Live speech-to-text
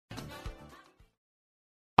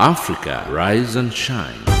Africa, rise and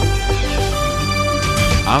shine.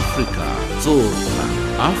 Africa, zorka.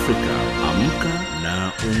 Africa, amka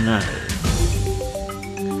na ung'are.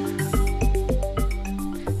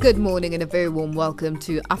 Good morning and a very warm welcome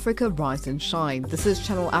to Africa Rise and Shine. This is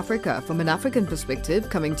Channel Africa from an African perspective,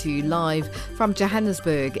 coming to you live from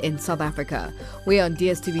Johannesburg in South Africa. We're on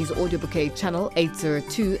DSTV's audio bouquet channel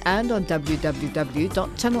 802 and on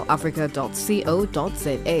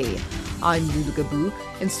www.channelafrica.co.za. I'm Lulu Gabu,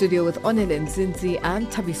 in studio with Onele Nzinzi and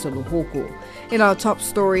Tabiso Luhoko. In our top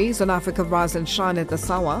stories on Africa Rise and Shine at this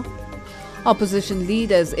hour, opposition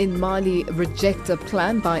leaders in Mali reject a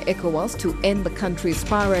plan by ECOWAS to end the country's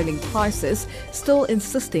spiraling crisis, still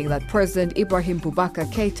insisting that President Ibrahim Boubacar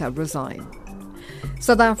Keïta resign.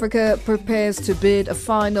 South Africa prepares to bid a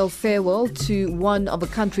final farewell to one of the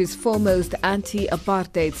country's foremost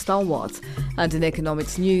anti-apartheid stalwarts. And in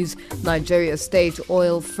economics news, Nigeria's state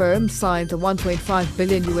oil firm signed a $1.5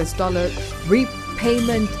 billion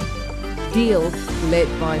repayment deal led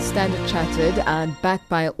by Standard Chartered and backed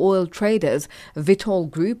by oil traders Vitol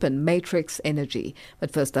Group and Matrix Energy. But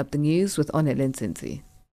first up, the news with Onele Nzinzi.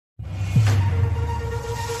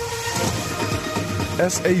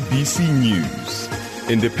 SABC News,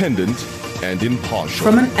 independent and impartial.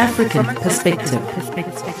 From an African perspective.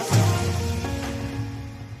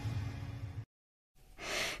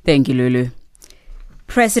 Thank you, Lulu.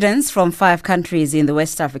 Presidents from 5 countries in the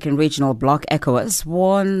West African regional bloc, ECOWAS,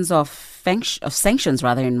 warns of sanctions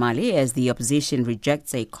in Mali as the opposition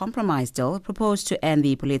rejects a compromise deal proposed to end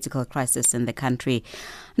the political crisis in the country.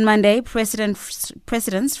 On Monday,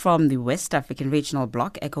 presidents from the West African regional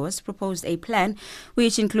bloc, ECOWAS, proposed a plan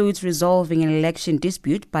which includes resolving an election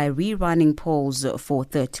dispute by rerunning polls for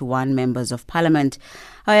 31 members of parliament.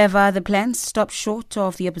 However, the plan stopped short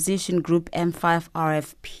of the opposition group M5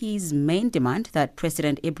 RFP's main demand that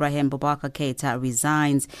President Ibrahim Boubacar Keïta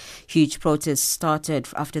resigns. Huge protests started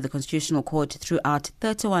after the Constitutional Court threw out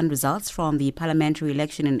 31 results from the parliamentary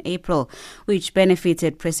election in April, which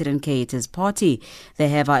benefited President Keïta's party. They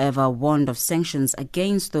have, however, warned of sanctions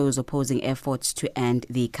against those opposing efforts to end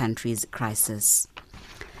the country's crisis.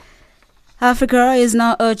 Africa is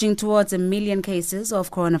now urging towards 1 million cases of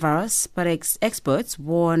coronavirus, but experts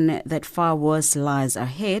warn that far worse lies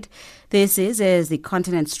ahead. This is as the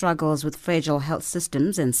continent struggles with fragile health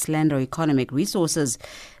systems and slender economic resources.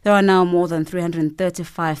 There are now more than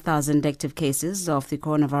 335,000 active cases of the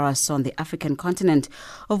coronavirus on the African continent,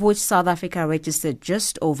 of which South Africa registered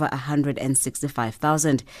just over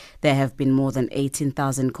 165,000. There have been more than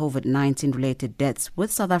 18,000 COVID-19 related deaths,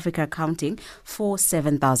 with South Africa accounting for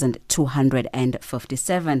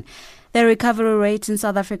 7,257. The recovery rate in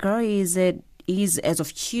South Africa is as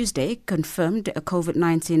of Tuesday confirmed a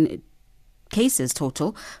COVID-19 cases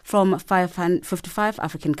total from 55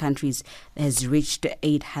 African countries has reached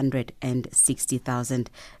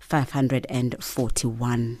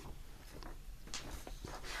 860,541.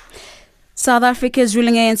 South Africa's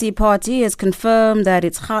ruling ANC party has confirmed that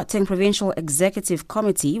its Gauteng Provincial Executive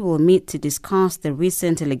Committee will meet to discuss the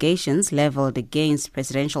recent allegations levelled against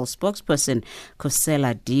presidential spokesperson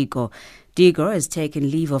Khosela Digo. Digo has taken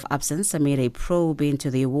leave of absence amid a probe into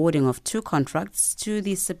the awarding of 2 contracts to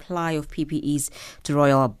the supply of PPEs to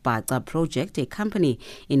Royal Bata Project, a company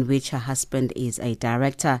in which her husband is a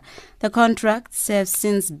director. The contracts have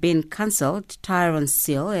since been cancelled. Tyrone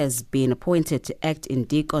Seal has been appointed to act in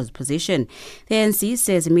Digo's position. The ANC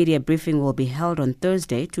says a media briefing will be held on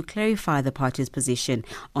Thursday to clarify the party's position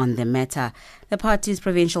on the matter. The party's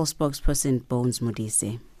provincial spokesperson, Bones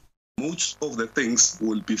Modise. Most of the things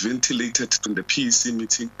will be ventilated in the PEC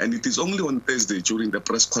meeting, and it is only on Thursday during the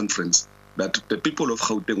press conference that the people of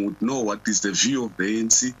Gauteng would know what is the view of the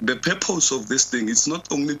ANC. The purpose of this thing is not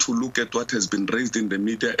only to look at what has been raised in the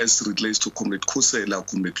media as it relates to Comrade Khosela,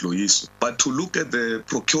 Comrade Loyiso, but to look at the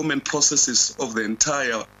procurement processes of the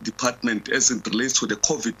entire department as it relates to the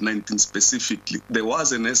COVID-19 specifically. There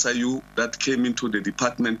was an SIU that came into the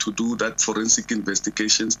department to do that forensic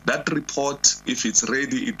investigations. That report, if it's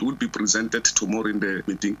ready, it will be presented tomorrow in the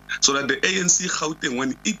meeting, so that the ANC Gauteng,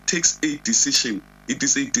 when it takes a decision, it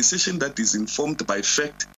is a decision that is informed by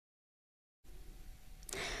fact.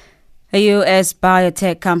 A U.S.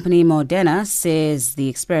 biotech company, Moderna, says the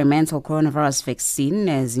experimental coronavirus vaccine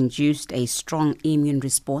has induced a strong immune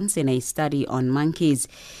response in a study on monkeys.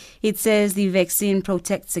 It says the vaccine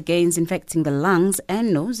protects against infecting the lungs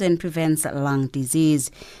and nose and prevents lung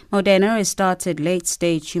disease. Moderna has started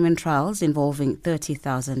late-stage human trials involving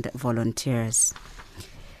 30,000 volunteers.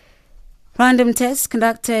 Random tests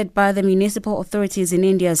conducted by the municipal authorities in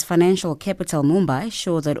India's financial capital Mumbai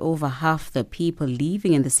show that over half the people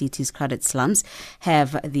living in the city's crowded slums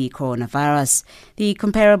have the coronavirus. The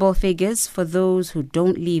comparable figures for those who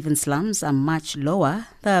don't live in slums are much lower,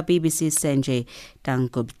 the BBC's Sanjay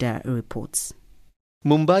Dangupta reports.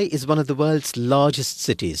 Mumbai is one of the world's largest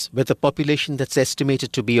cities, with a population that's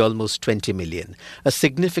estimated to be almost 20 million. A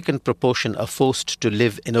significant proportion are forced to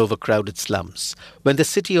live in overcrowded slums. When the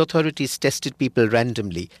city authorities tested people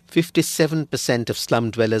randomly, 57% of slum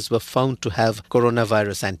dwellers were found to have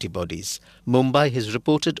coronavirus antibodies. Mumbai has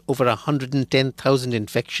reported over 110,000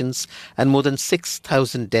 infections and more than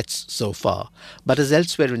 6,000 deaths so far. But as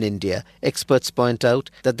elsewhere in India, experts point out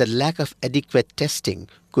that the lack of adequate testing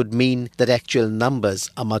could mean that actual numbers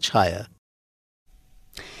are much higher.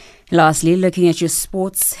 Lastly, looking at your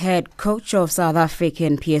sports, head coach of South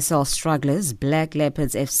African PSL strugglers Black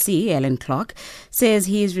Leopards FC, Alan Clark, says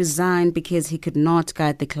he is resigned because he could not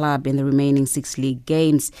guide the club in the remaining 6 league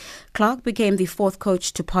games. Clark became the 4th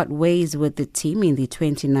coach to part ways with the team in the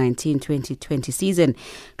 2019-2020 season.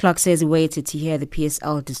 Clark says he waited to hear the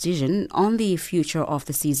PSL decision on the future of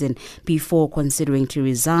the season before considering to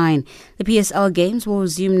resign. The PSL games will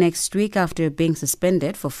resume next week after being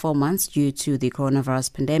suspended for 4 months due to the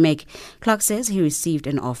coronavirus pandemic. Clark says he received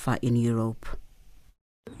an offer in Europe.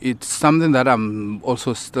 It's something that I'm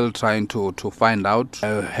also still trying to find out.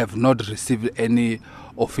 I have not received any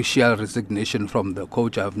official resignation from the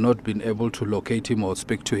coach. I have not been able to locate him or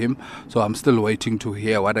speak to him. So I'm still waiting to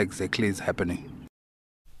hear what exactly is happening.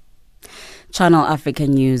 Channel Africa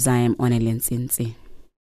News, I am Onelin Sinsi.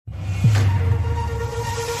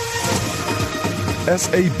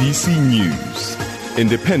 SABC News.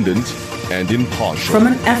 Independent and impartial. From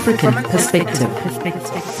an African perspective.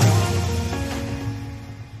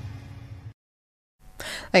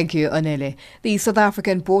 Thank you, Anele. The South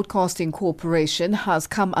African Broadcasting Corporation has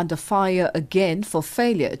come under fire again for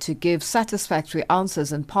failure to give satisfactory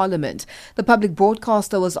answers in Parliament. The public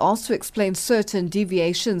broadcaster was asked to explain certain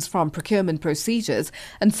deviations from procurement procedures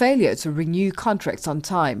and failure to renew contracts on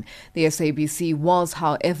time. The SABC was,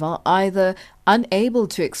 however, either unable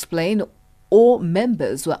to explain or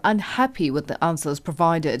members were unhappy with the answers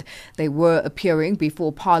provided. They were appearing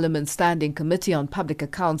before Parliament's Standing Committee on Public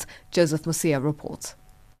Accounts. Joseph Musia reports.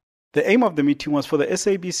 The aim of the meeting was for the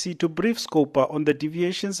SABC to brief SCOPA on the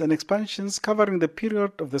deviations and expansions covering the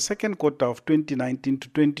period of the second quarter of 2019 to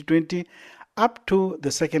 2020 up to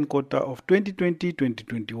the second quarter of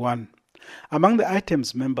 2020-2021. Among the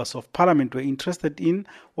items members of Parliament were interested in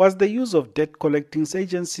was the use of debt collecting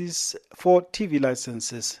agencies for TV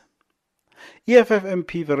licenses. EFF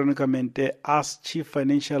MP Veronica Mente asked Chief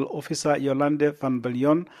Financial Officer Yolande van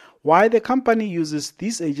Biljon why the company uses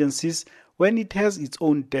these agencies when it has its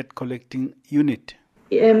own debt collecting unit.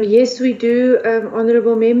 Yes, we do,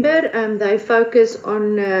 Honourable Member. They focus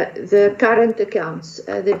on the current accounts.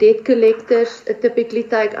 The debt collectors typically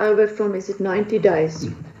take over from 90 days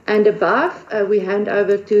and above. We hand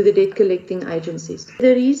over to the debt collecting agencies.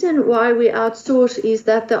 The reason why we outsource is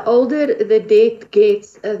that the older the debt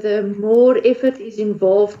gets, the more effort is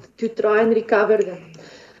involved to try and recover them.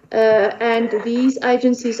 And these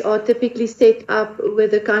agencies are typically set up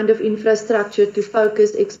with a kind of infrastructure to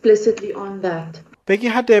focus explicitly on that. Becky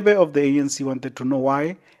Hadebe of the ANC wanted to know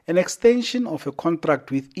why an extension of a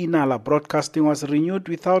contract with Inala Broadcasting was renewed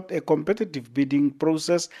without a competitive bidding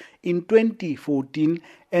process in 2014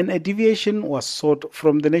 and a deviation was sought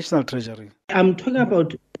from the National Treasury. I'm talking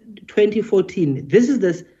about 2014. This is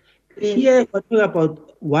this. Here we're talking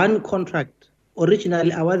about one contract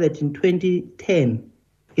originally awarded in 2010.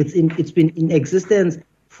 It's been in existence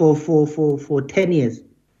for 10 years.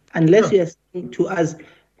 Unless you are saying to us,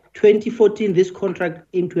 2014, this contract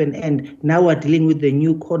came to an end. Now we're dealing with the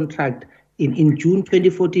new contract. In June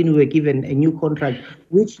 2014, we were given a new contract,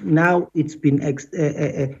 which now it's been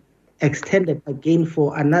extended again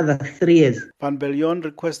for another 3 years. Van Biljon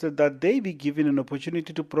requested that they be given an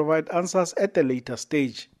opportunity to provide answers at a later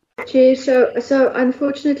stage. Chair, so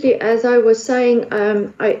unfortunately, as I was saying,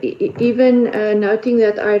 even noting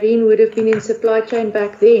that Irene would have been in supply chain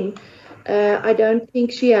back then, I don't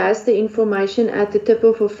think she has the information at the tip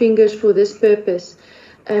of her fingers for this purpose.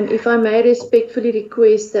 If I may respectfully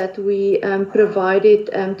request that we provide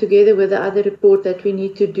it together with the other report that we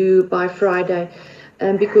need to do by Friday.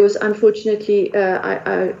 Because unfortunately,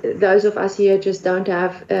 those of us here just don't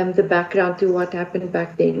have the background to what happened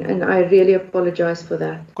back then, and I really apologize for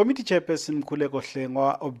that. Committee Chairperson Khuleko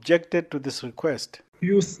Hlengwa objected to this request.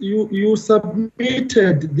 You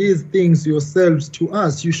submitted these things yourselves to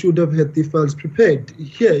us. You should have had the files prepared.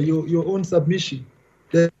 Here, your own submission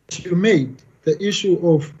that you made, the issue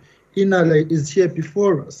of Inala is here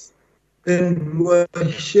before us, and we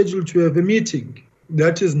are scheduled to have a meeting.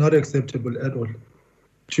 That is not acceptable at all.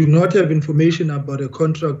 To not have information about a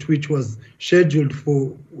contract which was scheduled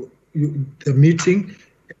for the meeting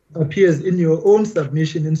appears in your own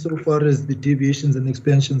submission insofar as the deviations and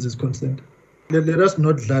expansions is concerned. Let us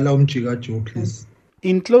not dlala umjigajo, please.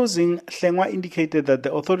 In closing, Hlengwa indicated that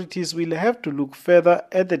the authorities will have to look further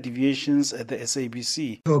at the deviations at the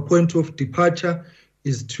SABC. Our point of departure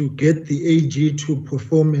is to get the AG to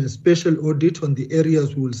perform a special audit on the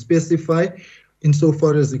areas we will specify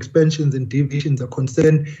insofar as expansions and deviations are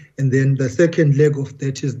concerned. And then the second leg of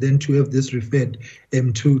that is then to have this referred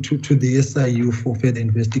to the SIU for further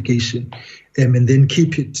investigation, and then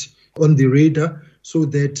keep it on the radar so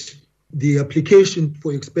that the application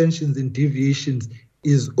for expansions and deviations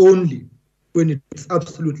is only when it's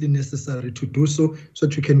absolutely necessary to do so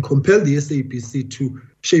that you can compel the SABC to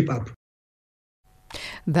shape up.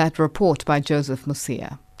 That report by Joseph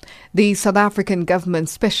Musia. The South African government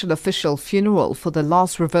special official funeral for the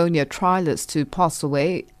last Rivonia trialist to pass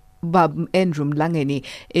away, Bab Andrew Mlangeni,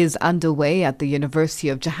 is underway at the University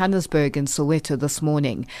of Johannesburg in Soweto this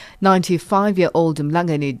morning. 95-year-old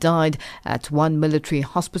Mlangeni died at one military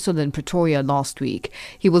hospital in Pretoria last week.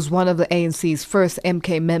 He was one of the ANC's first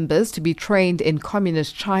MK members to be trained in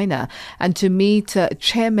communist China and to meet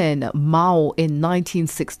Chairman Mao in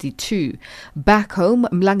 1962. Back home,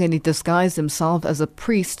 Mlangeni disguised himself as a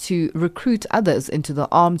priest to recruit others into the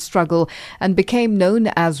armed struggle and became known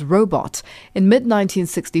as Robot. In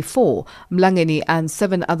mid-1964, Mlangeni and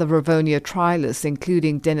 7 other Rivonia trialists,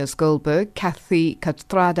 including Dennis Goldberg, Kathy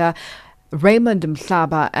Kathrada, Raymond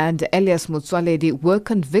Mhlaba and Elias Motsoaledi, were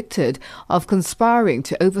convicted of conspiring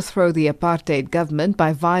to overthrow the apartheid government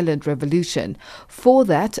by violent revolution. For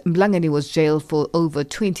that, Mlangeni was jailed for over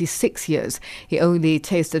 26 years. He only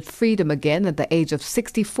tasted freedom again at the age of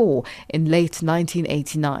 64 in late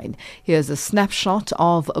 1989. Here's a snapshot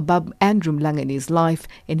of Bab Andrew Mlangeni's life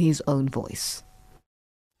in his own voice.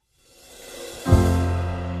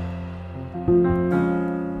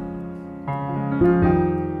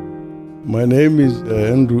 My name is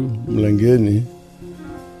Andrew Mlangeni.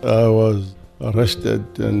 I was arrested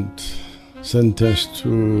and sentenced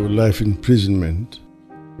to life imprisonment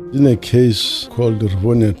in a case called the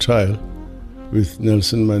Rivonia trial with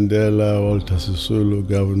Nelson Mandela, Walter Sisulu,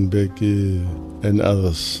 Govan Mbeki, and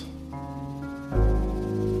others.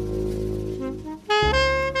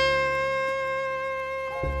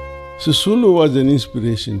 Sisulu was an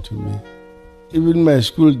inspiration to me. Even in my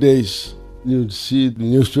school days, you'd see the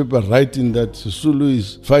newspaper writing that Sisulu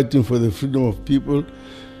is fighting for the freedom of people.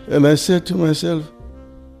 And I said to myself,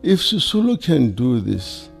 if Sisulu can do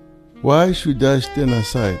this, why should I stand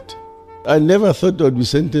aside? I never thought I would be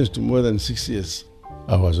sentenced to more than 6 years.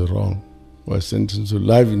 I was wrong. I was sentenced to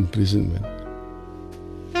life imprisonment.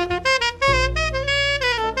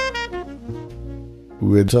 We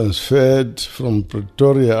were transferred from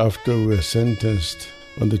Pretoria after we were sentenced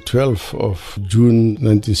on the 12th of June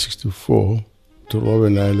 1964 to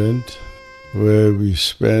Robben Island, where we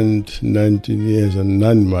spent 19 years and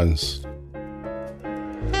 9 months.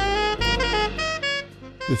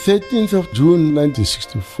 The 13th of June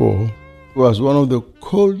 1964 was one of the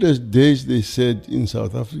coldest days, they said, in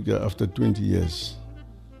South Africa after 20 years.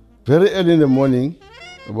 Very early in the morning,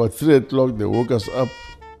 about 3 o'clock, they woke us up.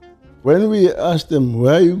 When we asked them,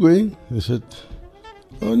 where are you going? They said,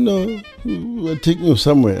 oh no, we're taking you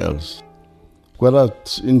somewhere else. Got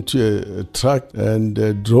us into a truck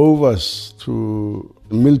and drove us to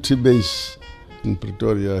a military base in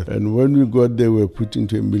Pretoria. And when we got there, we were put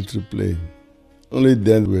into a military plane. Only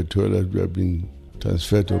then we were told that we had been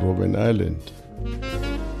transferred to Robben Island.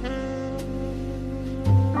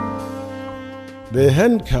 They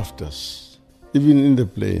handcuffed us, even in the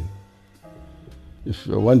plane. If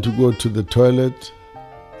you want to go to the toilet,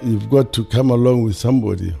 you've got to come along with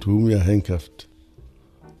somebody to whom you are handcuffed.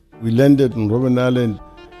 We landed on Robben Island.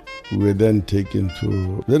 We were then taken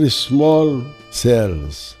to very small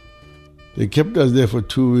cells. They kept us there for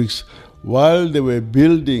 2 weeks while they were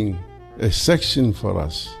building a section for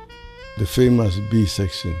us, the famous B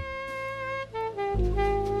section.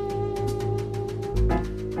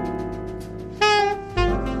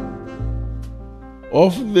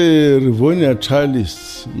 Of the Rivonia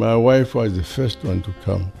trialists, my wife was the first one to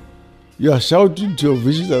come. You are shouting to your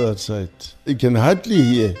visitor outside. You can hardly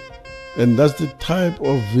hear. And that's the type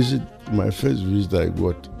of visit, my first visit I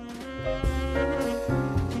got.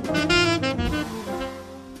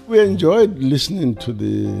 We enjoyed listening to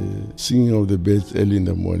the singing of the birds early in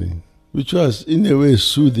the morning, which was in a way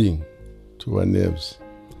soothing to our nerves.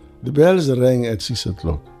 The bells rang at 6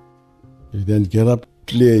 o'clock. You then get up,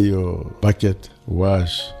 clear your bucket,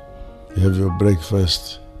 wash, have your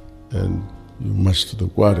breakfast, and you march to the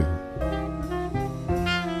quarry.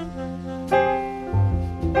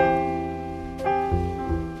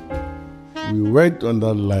 We worked on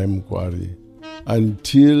that lime quarry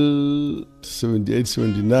until 78,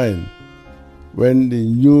 79, when the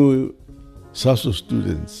new SASO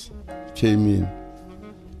students came in.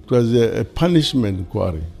 It was a punishment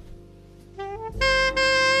quarry.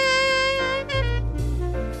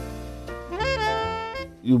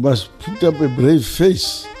 You must put up a brave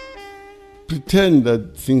face, pretend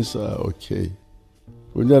that things are okay.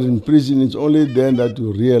 When you are in prison, it's only then that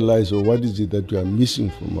you realize, what is it that you are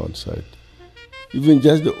missing from outside. Even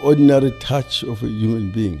just the ordinary touch of a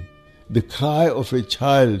human being, the cry of a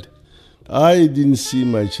child. I didn't see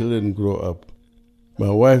my children grow up.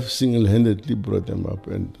 My wife single-handedly brought them up,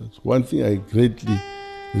 and that's one thing I greatly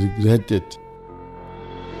regretted.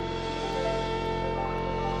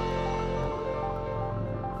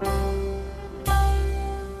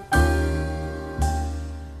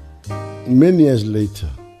 Many years later,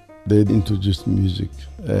 they introduced music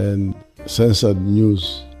and censored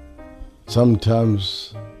news.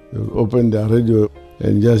 Sometimes they would open their radio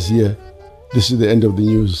and just hear, this is the end of the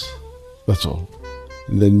news. That's all.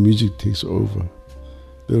 And then music takes over.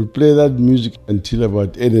 They will play that music until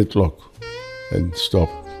about 8 o'clock and stop.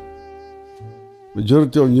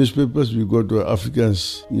 Majority of newspapers, we go to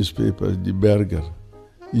Afrikaans newspapers, Die Burger.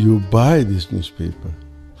 You buy this newspaper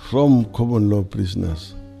from common law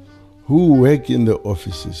prisoners who work in the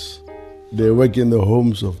offices. They work in the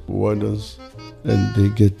homes of wardens and they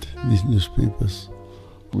get these newspapers.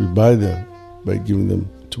 We buy them by giving them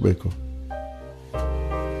tobacco.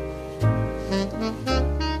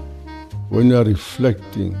 When you are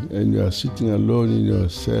reflecting and you are sitting alone in your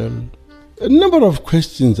cell, a number of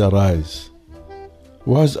questions arise.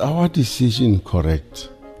 Was our decision correct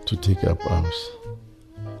to take up arms?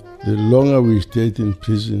 The longer we stayed in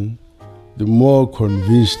prison, the more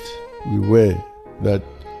convinced we were that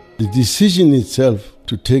the decision itself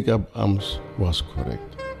to take up arms was correct.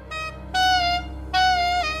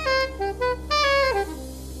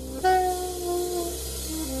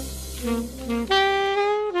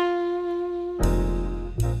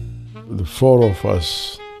 The four of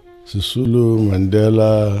us, Sisulu,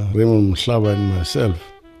 Mandela, Raymond Mhlaba and myself,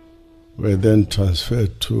 were then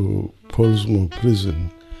transferred to Pollsmoor prison,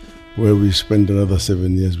 where we spent another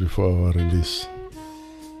 7 years before our release.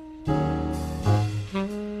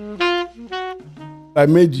 I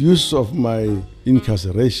made use of my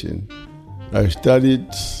incarceration. I studied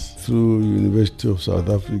through University of South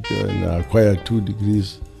Africa and I acquired 2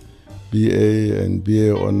 degrees, BA and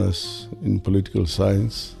BA Honours in Political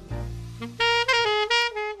Science.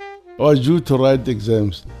 I was due to write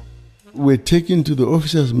exams. We were taken to the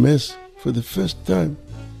officers' mess for the first time.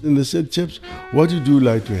 And they said, chaps, what would you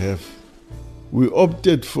like to have? We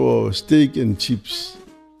opted for steak and chips.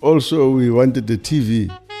 Also, we wanted the TV.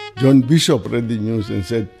 John Bishop read the news and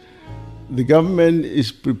said, the government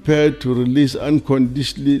is prepared to release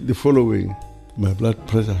unconditionally the following. My blood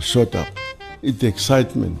pressure shot up. It's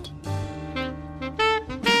excitement.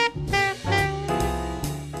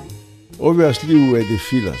 Obviously, we were the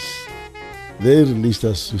feelers. They released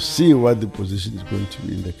us to see what the position is going to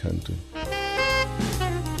be in the country.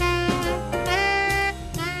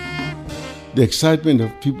 The excitement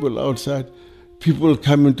of people outside, people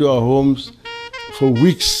coming to our homes for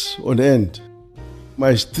weeks on end.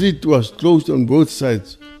 My street was closed on both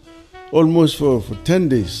sides, almost for 10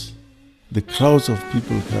 days. The crowds of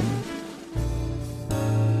people coming.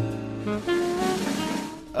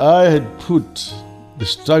 I had put the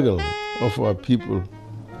struggle of our people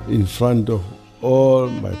in front of all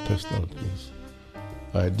my personal things.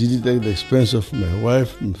 I did it at the expense of my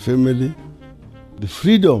wife and family. The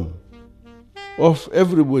freedom of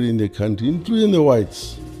everybody in the country, including the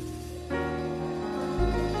whites.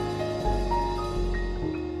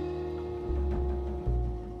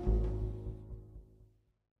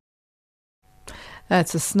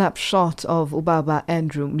 That's a snapshot of Ubaba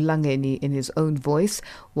Andrew Mlangeni in his own voice.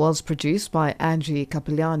 Was produced by Angie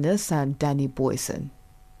Kapelianis and Danny Boyson.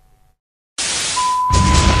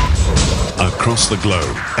 Across the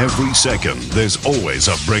globe, every second, there's always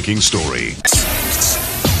a breaking story.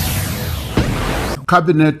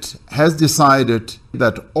 Cabinet has decided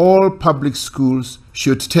that all public schools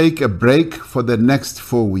should take a break for the next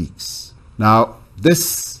 4 weeks. Now,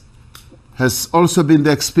 this has also been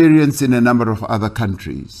the experience in a number of other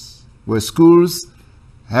countries, where schools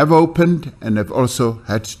have opened and have also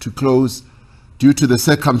had to close due to the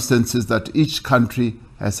circumstances that each country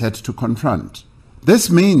has had to confront. This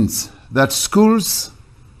means that schools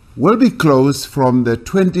will be closed from the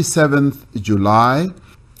 27th July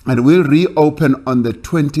and will reopen on the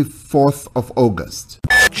 24th of August.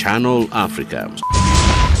 Channel Africa.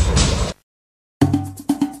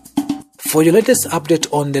 For your latest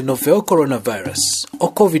update on the novel coronavirus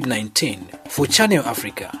or COVID-19 for Channel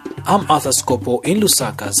Africa, I'm Arthur Scopo in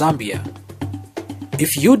Lusaka, Zambia.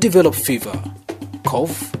 If you develop fever,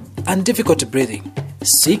 cough, and difficulty breathing,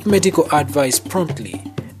 seek medical advice promptly,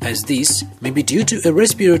 as this may be due to a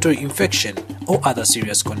respiratory infection or other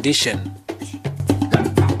serious condition.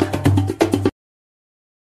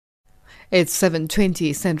 It's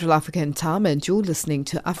 7:20 Central African Time and you're listening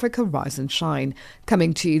to Africa Rise and Shine,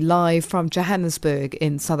 coming to you live from Johannesburg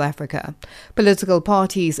in South Africa. Political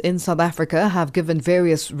parties in South Africa have given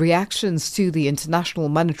various reactions to the International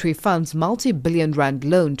Monetary Fund's multi-billion rand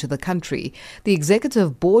loan to the country. The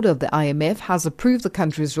executive board of the IMF has approved the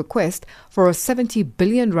country's request for a 70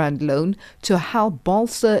 billion rand loan to help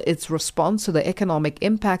bolster its response to the economic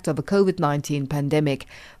impact of the COVID-19 pandemic.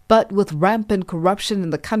 But with rampant corruption in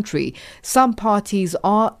the country, some parties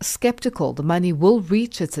are skeptical the money will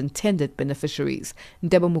reach its intended beneficiaries.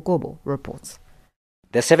 Ndebo Mukobo reports.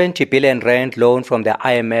 The 70 billion rand loan from the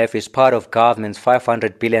IMF is part of government's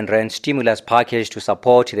 500 billion rand stimulus package to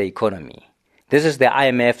support the economy. This is the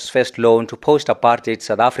IMF's first loan to post-apartheid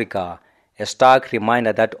South Africa, a stark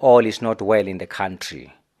reminder that all is not well in the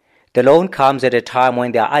country. The loan comes at a time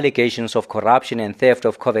when there are allegations of corruption and theft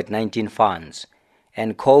of COVID-19 funds,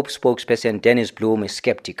 and COPE spokesperson Dennis Bloom is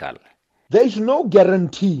skeptical. There is no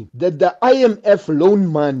guarantee that the IMF loan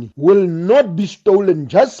money will not be stolen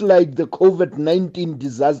just like the COVID-19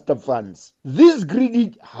 disaster funds. These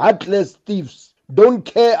greedy, heartless thieves don't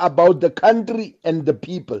care about the country and the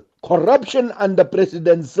people. Corruption under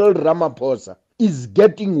President Cyril Ramaphosa is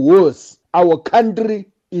getting worse. Our country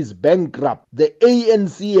is bankrupt. The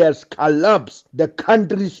ANC has collapsed the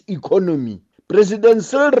country's economy. President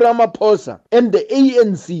Cyril Ramaphosa and the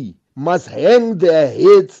ANC must hang their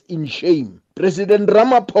heads in shame. President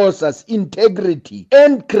Ramaphosa's integrity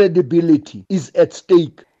and credibility is at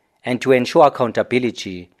stake. And to ensure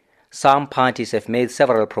accountability, some parties have made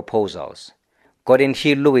several proposals. Gordon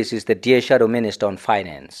Hill-Lewis is the DA Shadow Minister on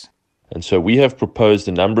Finance. And so we have proposed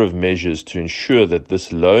a number of measures to ensure that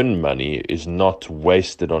this loan money is not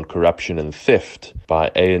wasted on corruption and theft by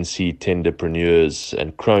ANC tenderpreneurs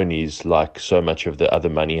and cronies like so much of the other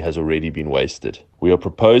money has already been wasted. We are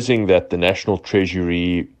proposing that the National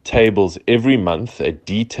Treasury tables every month a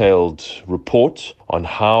detailed report on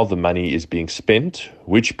how the money is being spent,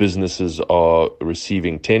 which businesses are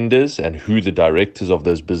receiving tenders and who the directors of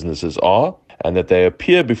those businesses are, and that they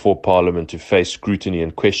appear before Parliament to face scrutiny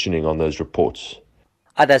and questioning on those reports.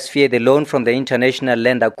 Others fear the loan from the international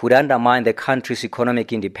lender could undermine the country's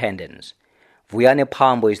economic independence. Vuyani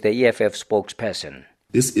Pambo is the EFF spokesperson.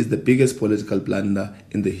 This is the biggest political blunder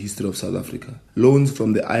in the history of South Africa. Loans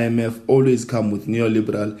from the IMF always come with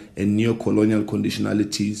neoliberal and neo-colonial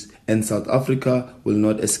conditionalities, and South Africa will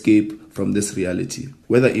not escape from this reality.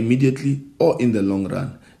 Whether immediately or in the long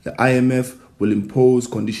run, the IMF will impose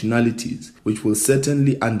conditionalities which will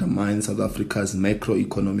certainly undermine South Africa's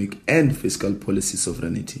macroeconomic and fiscal policy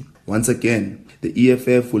sovereignty. Once again, the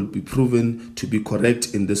EFF will be proven to be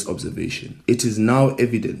correct in this observation. It is now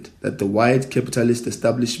evident that the white capitalist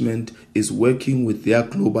establishment is working with their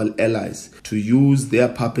global allies to use their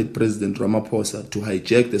puppet President Ramaphosa to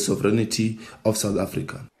hijack the sovereignty of South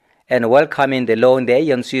Africa. And welcoming the loan, the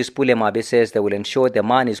ANC's Pule Mabe says they will ensure the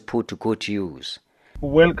money is put to good use.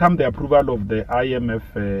 Welcome the approval of the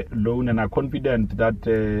IMF loan and are confident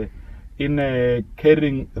that in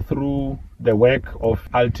carrying through the work of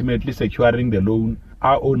ultimately securing the loan,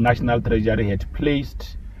 our own National Treasury had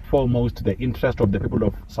placed foremost the interest of the people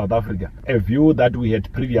of South Africa. A view that we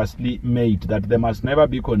had previously made, that there must never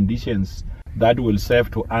be conditions that will serve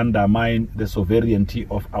to undermine the sovereignty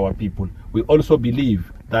of our people. We also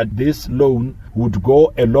believe that this loan would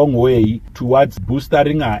go a long way towards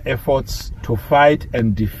boosting our efforts to fight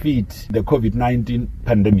and defeat the COVID-19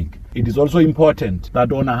 pandemic. It is also important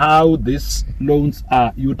that on how these loans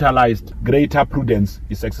are utilized, greater prudence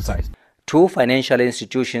is exercised. Two financial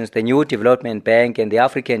institutions, the New Development Bank and the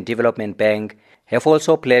African Development Bank, have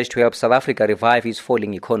also pledged to help South Africa revive its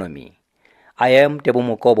falling economy. I am Ndebo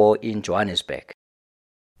Mukobo in Johannesburg.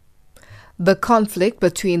 The conflict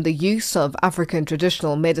between the use of African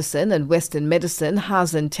traditional medicine and Western medicine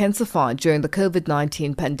has intensified during the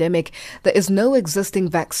COVID-19 pandemic. There is no existing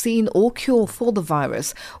vaccine or cure for the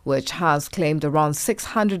virus, which has claimed around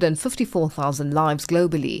 654,000 lives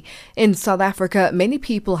globally. In South Africa, many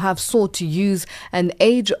people have sought to use an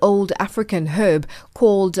age-old African herb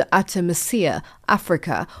called Artemisia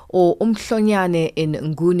africa or umhlonyane in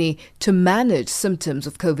Nguni to manage symptoms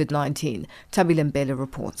of COVID-19. Tabile Mbele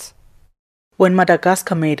reports. When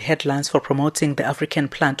Madagascar made headlines for promoting the African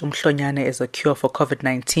plant umhlonyane as a cure for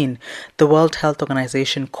COVID-19, the World Health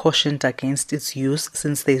Organization cautioned against its use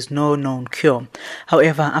since there is no known cure.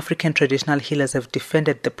 However, African traditional healers have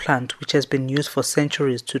defended the plant, which has been used for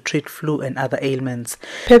centuries to treat flu and other ailments.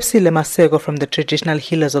 Pepsi Lemasego from the Traditional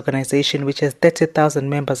Healers Organization, which has 30,000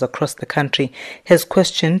 members across the country, has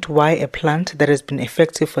questioned why a plant that has been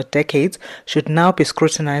effective for decades should now be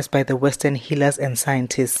scrutinized by the Western healers and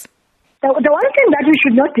scientists. The one thing that we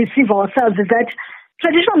should not deceive ourselves is that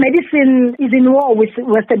traditional medicine is in war with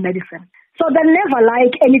Western medicine. So they never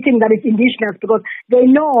like anything that is indigenous because they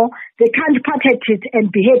know they can't patent it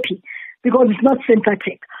and be happy because it's not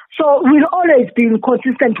synthetic. So we'll always be in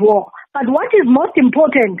consistent war. But what is most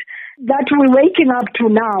important that we're waking up to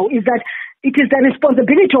now is that it is the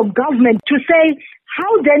responsibility of government to say,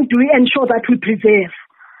 how then do we ensure that we preserve?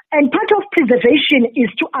 And part of preservation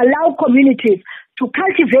is to allow communities to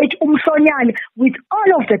cultivate umhlonyane with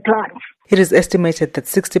all of the plants. It is estimated that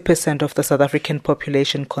 60% of the South African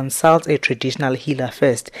population consults a traditional healer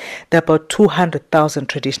first. There are about 200,000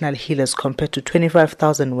 traditional healers compared to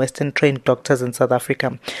 25,000 Western-trained doctors in South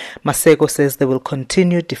Africa. Masego says they will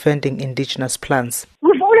continue defending indigenous plants.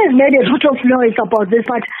 We've always made a lot of noise about this,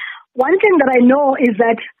 but one thing that I know is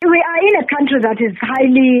that we are in a country that is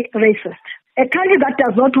highly racist. A country that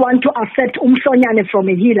does not want to accept umhlonyane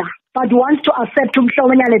from a healer, but wants to accept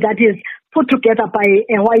umhlonyane that is put together by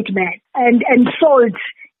a white man and sold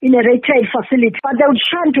in a retail facility. But they would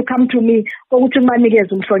shun to come to me, let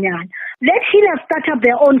healers start up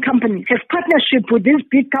their own companies, have partnership with these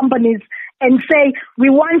big companies and say,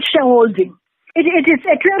 we want shareholding. It is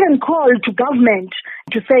a clear call to government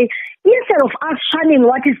to say, instead of us shunning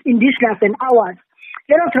what is indigenous and ours,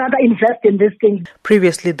 let us rather invest in this thing.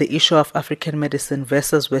 Previously, the issue of African medicine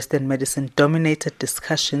versus Western medicine dominated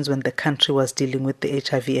discussions when the country was dealing with the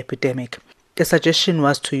HIV epidemic. The suggestion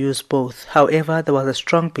was to use both. However, there was a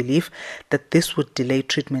strong belief that this would delay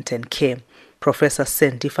treatment and care. Professor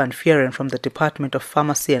Sandy van Vieren from the Department of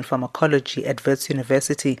Pharmacy and Pharmacology at Wits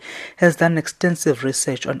University has done extensive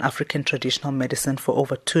research on African traditional medicine for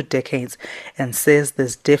over 2 decades and says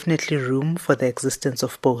there's definitely room for the existence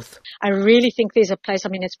of both. I really think there's a place,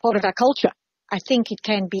 it's part of our culture. I think it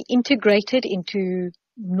can be integrated into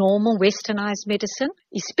normal westernized medicine,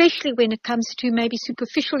 especially when it comes to maybe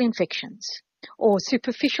superficial infections or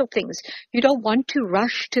superficial things. You don't want to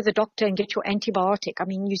rush to the doctor and get your antibiotic.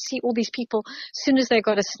 You see all these people, as soon as they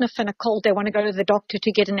got a sniff and a cold, they want to go to the doctor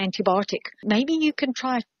to get an antibiotic. Maybe you can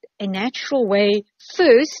try a natural way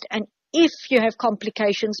first, and if you have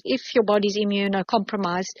complications, if your body's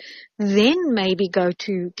immunocompromised, then maybe go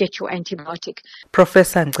to get your antibiotic.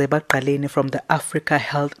 Professor Ngceba Qaleni from the Africa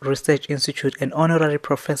Health Research Institute, an honorary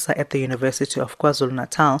professor at the University of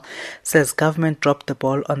KwaZulu-Natal, says government dropped the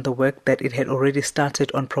ball on the work that it had already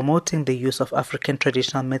started on promoting the use of African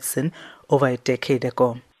traditional medicine over a decade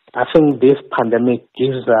ago. I think this pandemic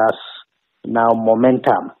gives us now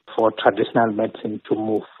momentum for traditional medicine to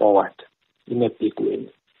move forward in a big way.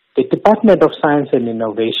 The Department of Science and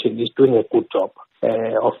Innovation is doing a good job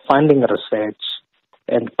of funding research,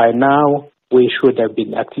 and by now we should have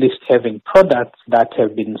been at least having products that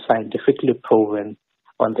have been scientifically proven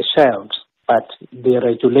on the shelves. But the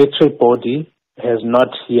regulatory body has not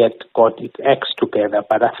yet got its acts together.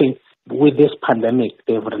 But I think with this pandemic,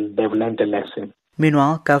 they've learned a lesson.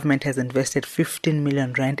 Meanwhile, government has invested 15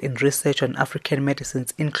 million rand in research on African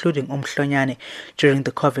medicines, including umhlonyane, during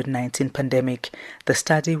the COVID-19 pandemic. The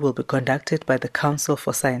study will be conducted by the Council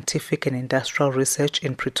for Scientific and Industrial Research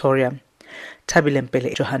in Pretoria. Tabile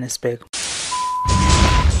Mbele, Johannesburg.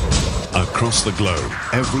 Across the globe,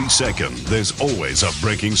 every second, there's always a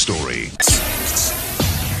breaking story.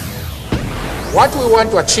 What we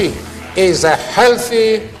want to achieve is a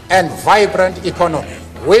healthy and vibrant economy,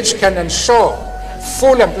 which can ensure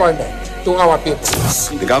full employment to our people.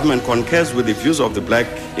 The government concurs with the views of the Black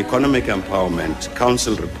Economic Empowerment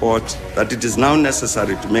Council report that it is now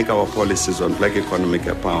necessary to make our policies on Black economic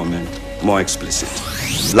empowerment more explicit.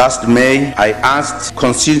 Last May, I asked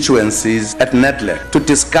constituencies at NEDLAC to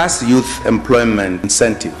discuss youth employment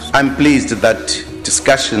incentives. I'm pleased that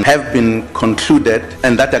discussions have been concluded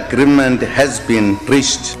and that agreement has been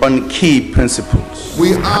reached on key principles.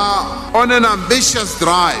 We are on an ambitious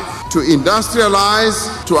drive to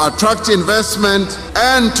industrialize, to attract investment,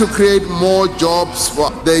 and to create more jobs for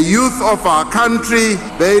the youth of our country.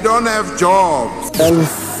 They don't have jobs.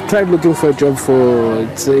 I've tried looking for a job for a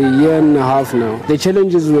year and a half now. The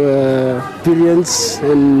challenges were experience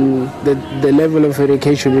and the level of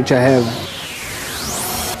education which I have.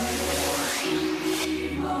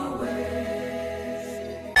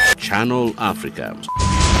 Channel Africa.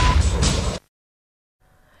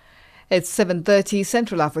 It's 7:30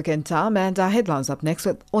 Central African time, and our headlines up next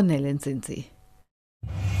with Onele Nzinzi.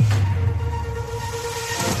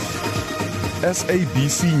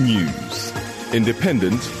 SABC News,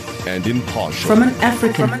 independent and impartial. From an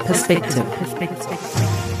African perspective.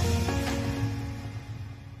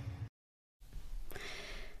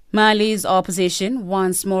 Mali's opposition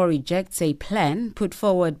once more rejects a plan put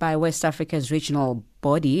forward by West Africa's regional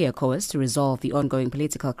body, ECOWAS, to resolve the ongoing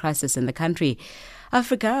political crisis in the country.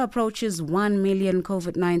 Africa approaches 1 million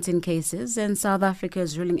COVID-19 cases, and South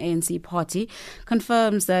Africa's ruling ANC party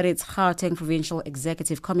confirms that its Gauteng Provincial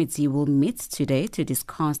Executive Committee will meet today to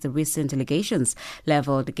discuss the recent allegations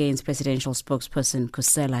leveled against presidential spokesperson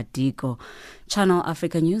Kusela Diko. Channel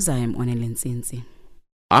Africa News, I am Onele Nzinzi.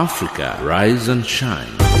 Africa, rise and shine.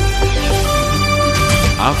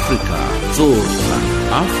 Africa, zorka.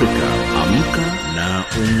 Africa, amka na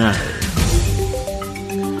ung'are.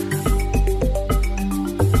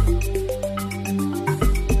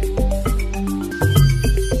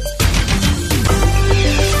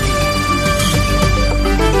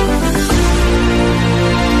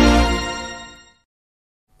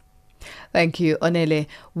 Thank you, Onele.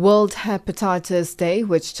 World Hepatitis Day,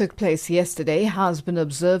 which took place yesterday, has been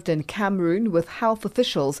observed in Cameroon, with health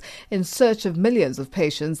officials in search of millions of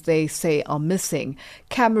patients they say are missing.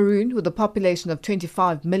 Cameroon, with a population of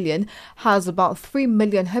 25 million, has about 3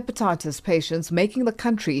 million hepatitis patients, making the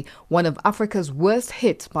country one of Africa's worst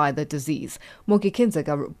hit by the disease. Moki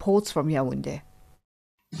Kinzaga reports from Yaoundé.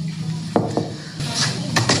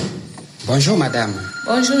 Bonjour madame.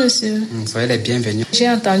 Bonjour monsieur. Soyez les bienvenus. J'ai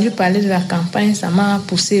entendu parler de la campagne, ça m'a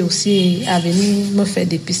poussé aussi à venir me faire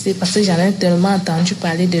dépister parce que j'en ai tellement entendu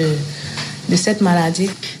parler de cette maladie.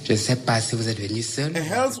 Je ne sais pas si vous êtes venu seul. A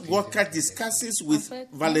health worker discusses with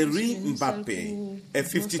Valérie Mbappé, a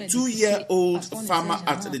 52-year-old farmer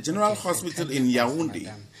at the General Hospital in Yaoundé.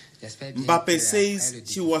 Mbappé says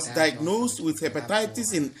she was diagnosed with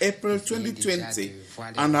hepatitis in April 2020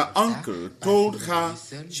 and her uncle told her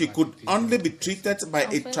she could only be treated by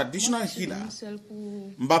a traditional healer.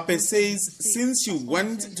 Mbappé says since she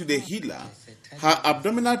went to the healer, her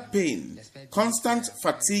abdominal pain, constant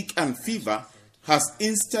fatigue and fever has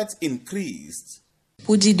instead increased.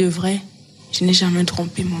 Pour dire de vrai, je n'ai jamais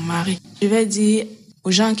trompé mon mari. Je vais dire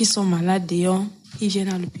aux gens qui sont malades dehors, ils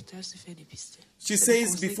viennent à l'hôpital se faire dépister. She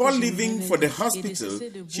says before leaving for the hospital,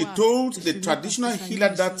 she told the traditional healer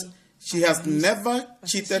that she has never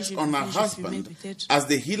cheated on her husband, as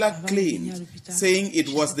the healer claimed, saying it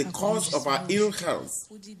was the cause of her ill health.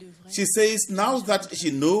 She says now that she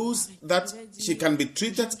knows that she can be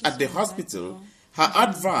treated at the hospital, her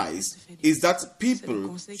advice is that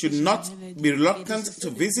people should not be reluctant to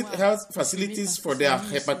visit health facilities for their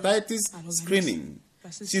hepatitis screening.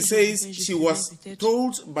 She says she was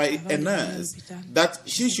told by a nurse that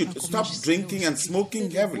she should stop drinking and smoking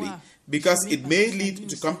heavily because it may lead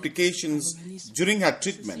to complications during her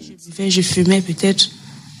treatment. Je fumais peut-être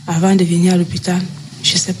avant de venir à l'hôpital.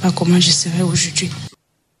 Je ne sais pas comment je serai aujourd'hui.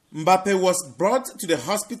 Mbappé was brought to the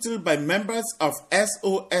hospital by members of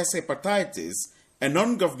SOS Hepatitis, a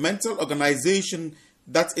non-governmental organization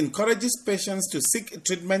that encourages patients to seek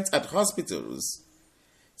treatment at hospitals.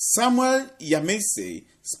 Samuel Yamese,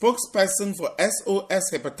 spokesperson for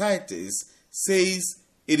SOS Hepatitis, says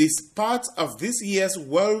it is part of this year's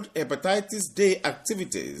World Hepatitis Day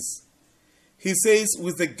activities. He says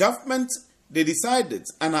with the government, they decided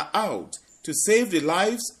and are out to save the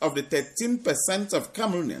lives of the 13% of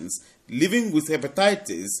Cameroonians living with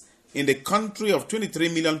hepatitis in the country of 23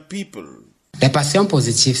 million people. Les patients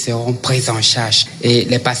positifs seront pris en charge et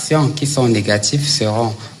les patients qui sont négatifs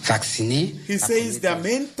seront vaccinés. He says their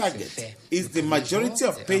main target is the majority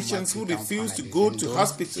of patients who refuse to go to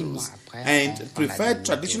hospitals and prefer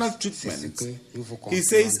traditional treatment. He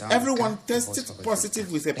says everyone tested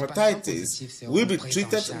positive with hepatitis will be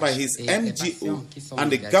treated by his NGO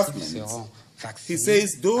and the government. He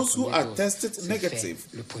says those who are tested negative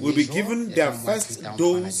will be given their first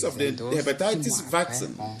dose of the hepatitis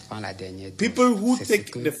vaccine. People who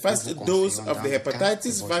take the first dose of the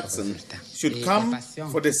hepatitis vaccine should come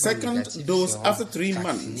for the second dose after 3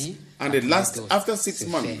 months and the last after 6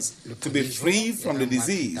 months to be free from the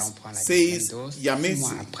disease, says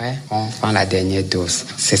Yamesi. Après, on prend la dernière dose.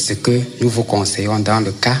 C'est ce que nous vous conseillons dans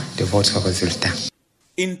le cas de votre résultat.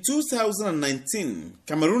 In 2019,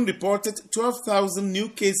 Cameroon reported 12,000 new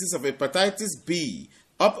cases of hepatitis B,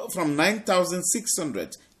 up from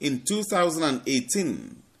 9,600 in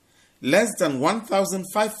 2018. Less than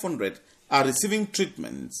 1,500 are receiving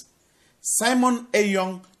treatment. Simon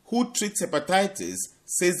Eyong, who treats hepatitis,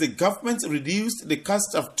 says the government reduced the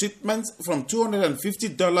cost of treatment from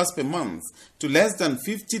 $250 per month to less than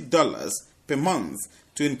 $50 per month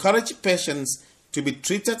to encourage patients to be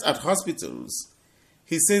treated at hospitals.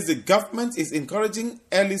 He says the government is encouraging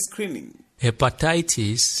early screening.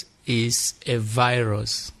 Hepatitis is a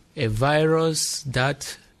virus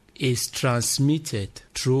that is transmitted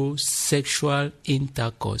through sexual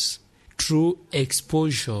intercourse, through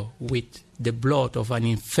exposure with the blood of an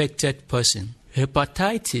infected person.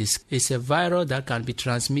 Hepatitis is a virus that can be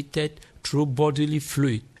transmitted through bodily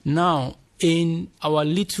fluid. Now, in our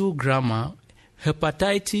little grammar,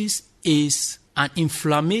 hepatitis is an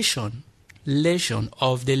inflammation, lesion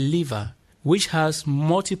of the liver, which has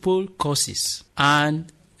multiple causes.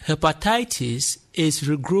 And hepatitis is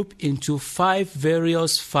regrouped into 5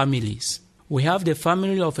 various families. We have the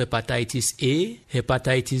family of hepatitis A,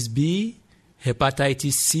 hepatitis B,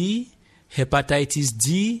 hepatitis C, hepatitis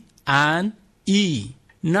D, and E.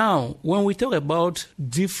 Now, when we talk about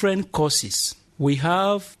different causes, we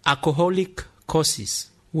have alcoholic causes.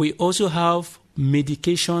 We also have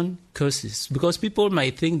medication causes, because people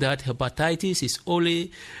might think that hepatitis is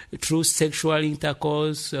only through sexual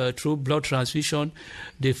intercourse, through blood transfusion.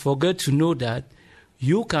 They forget to know that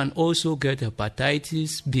you can also get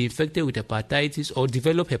hepatitis, be infected with hepatitis, or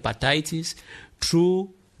develop hepatitis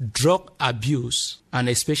through drug abuse, and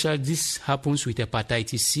especially this happens with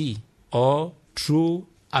hepatitis C, or through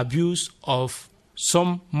abuse of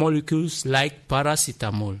some molecules like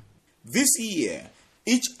paracetamol. This year,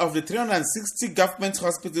 each of the 360 government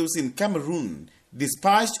hospitals in Cameroon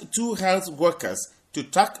dispatched 2 health workers to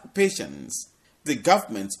track patients. The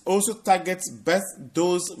government also targets birth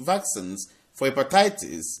dose vaccines for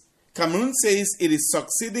hepatitis. Cameroon says it is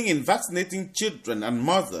succeeding in vaccinating children and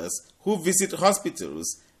mothers who visit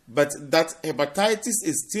hospitals, but that hepatitis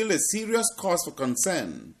is still a serious cause for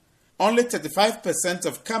concern. Only 35%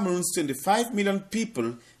 of Cameroon's 25 million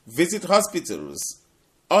people visit hospitals.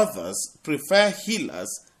 Others prefer healers,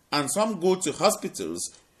 and some go to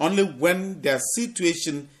hospitals only when their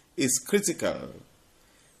situation is critical.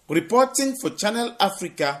 Reporting for Channel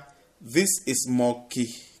Africa, this is Moki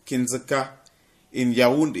Kinzaka in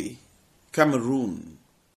Yaoundé, Cameroon.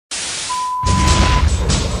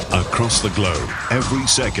 Across the globe, every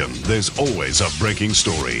second, there's always a breaking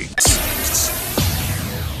story.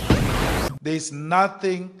 There's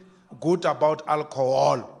nothing good about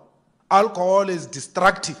alcohol. Alcohol is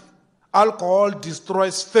destructive. Alcohol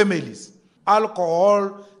destroys families.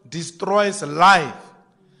 Alcohol destroys life.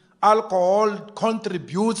 Alcohol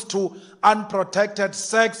contributes to unprotected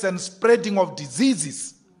sex and spreading of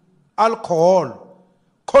diseases. Alcohol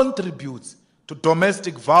contributes to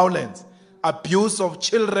domestic violence, abuse of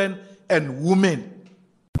children and women.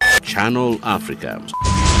 Channel Africa.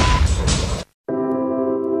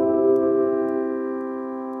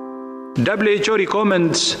 WHO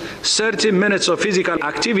recommends 30 minutes of physical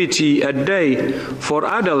activity a day for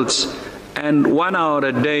adults and 1 hour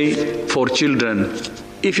a day for children.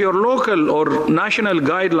 If your local or national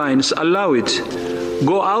guidelines allow it,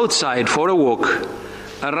 go outside for a walk,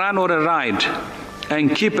 a run or a ride,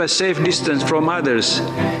 and keep a safe distance from others.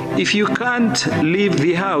 If you can't leave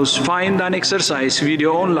the house, find an exercise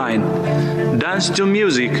video online, dance to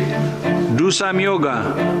music, do some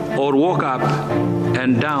yoga, or walk up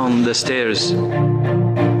and down the stairs.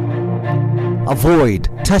 Avoid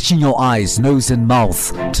touching your eyes, nose and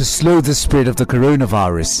mouth to slow the spread of the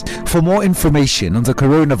coronavirus. For more information on the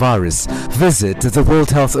coronavirus, visit the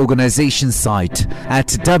World Health Organization site at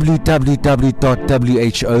www.who.int.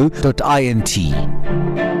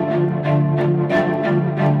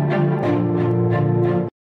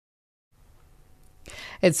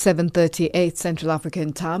 It's 7:38 Central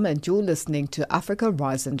African time, and you're listening to Africa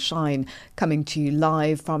Rise and Shine, coming to you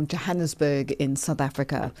live from Johannesburg in South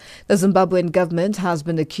Africa. The Zimbabwean government has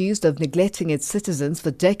been accused of neglecting its citizens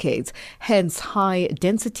for decades. Hence,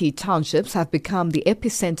 high-density townships have become the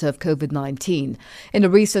epicenter of COVID-19. In a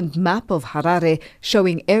recent map of Harare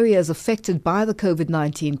showing areas affected by the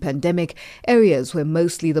COVID-19 pandemic, areas where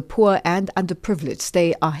mostly the poor and underprivileged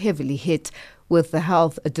stay are heavily hit, With the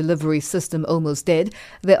health delivery system almost dead,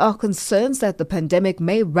 there are concerns that the pandemic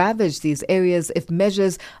may ravage these areas if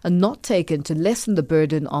measures are not taken to lessen the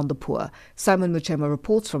burden on the poor. Simon Muchema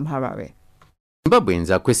reports from Harare. Zimbabweans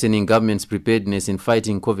are questioning government's preparedness in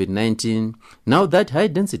fighting COVID-19 now that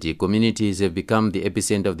high-density communities have become the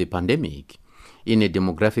epicenter of the pandemic. In a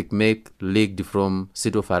demographic map leaked from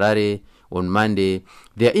City of Harare on Monday,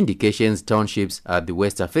 there are indications townships are the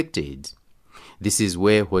worst affected. This is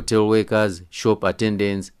where hotel workers, shop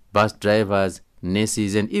attendants, bus drivers,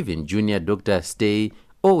 nurses and even junior doctors stay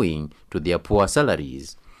owing to their poor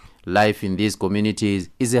salaries. Life in these communities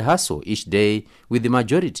is a hassle each day, with the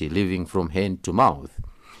majority living from hand to mouth.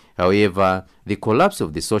 However, the collapse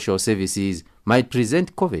of the social services might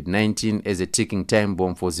present COVID-19 as a ticking time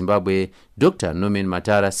bomb for Zimbabwe, Dr. Norman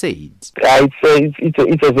Matara said.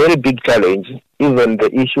 It's a very big challenge. Even the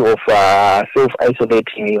issue of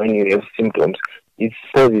self-isolating when you have symptoms, it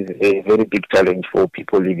poses a very big challenge for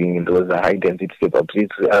people living in those high-density suburbs.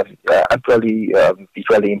 It's actually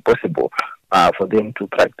virtually impossible for them to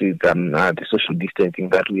practice the social distancing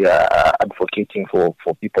that we are advocating for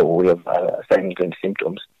people who have signs and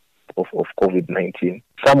symptoms of COVID-19.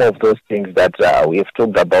 Some of those things that we have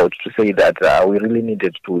talked about to say that we really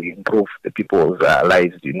needed to improve the people's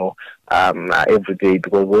lives, every day,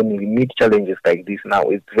 because when we meet challenges like this now,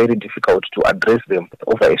 it's very difficult to address them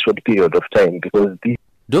over a short period of time because this.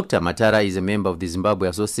 Dr. Matara is a member of the Zimbabwe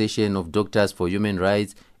Association of Doctors for Human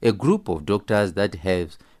Rights, a group of doctors that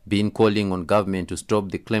have been calling on government to stop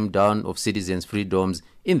the clampdown of citizens' freedoms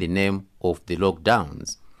in the name of the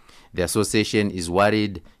lockdowns. The association is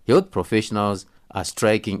worried health professionals are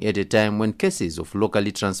striking at a time when cases of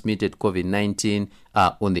locally transmitted COVID-19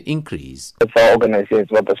 are on the increase. Our organization,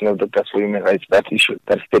 National Doctors for Human Rights, that issued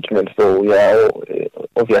that statement. So we are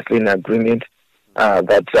obviously in agreement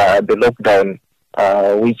that the lockdown,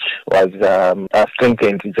 which was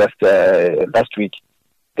strengthened just last week,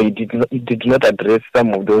 it did not address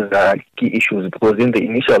some of those key issues, because in the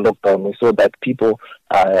initial lockdown we saw that people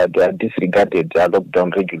disregarded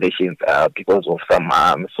lockdown regulations because of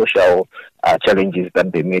some social challenges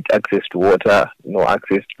that they made: access to water,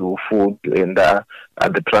 access to food, and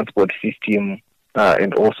the transport system,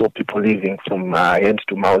 and also people living from hand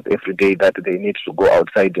to mouth every day, that they need to go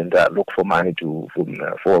outside and look for money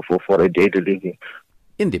for a daily living.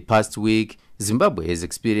 In the past week, Zimbabwe has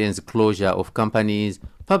experienced closure of companies,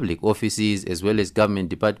 public offices, as well as government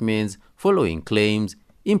departments following claims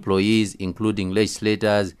employees, including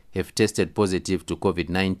legislators, have tested positive to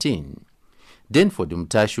COVID-19. Denford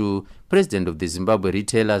Mtashu, president of the Zimbabwe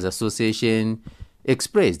Retailers Association,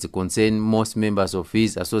 expressed concern most members of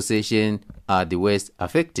his association are the worst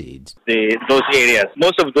affected. Those areas,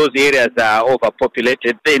 most of those areas are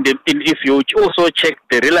overpopulated. And if you also check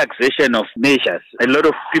the relaxation of measures, a lot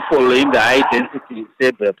of people in the high density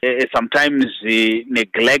suburbs sometimes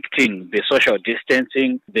neglecting the social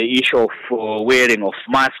distancing, the issue of wearing of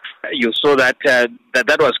masks. You saw that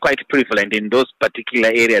that was quite prevalent in those particular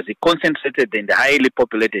areas. It concentrated in the highly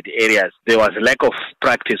populated areas. There was a lack of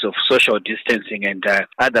practice of social distancing and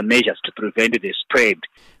other measures to prevent the spread.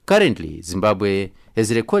 Currently, Zimbabwe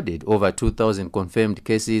has recorded over 2,000 confirmed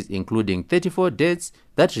cases, including 34 deaths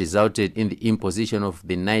that resulted in the imposition of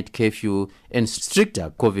the night curfew and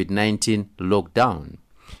stricter COVID-19 lockdown.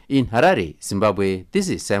 In Harare, Zimbabwe, this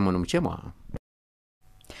is Simon Mchema.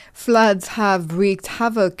 Floods have wreaked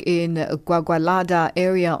havoc in Gwagwalada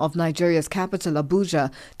area of Nigeria's capital,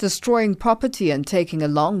 Abuja, destroying property and taking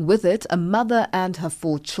along with it a mother and her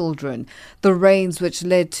 4 children. The rains which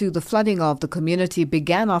led to the flooding of the community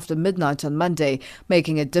began after midnight on Monday,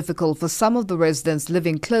 making it difficult for some of the residents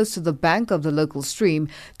living close to the bank of the local stream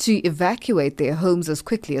to evacuate their homes as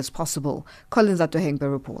quickly as possible. Collins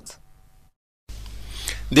Atohengbe reports.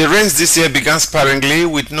 The rains this year began sparingly,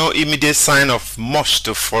 with no immediate sign of much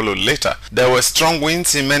to follow later. There were strong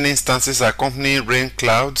winds in many instances accompanying rain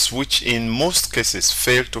clouds, which in most cases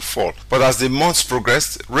failed to fall. But as the months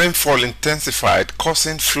progressed, rainfall intensified,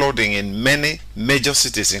 causing flooding in many major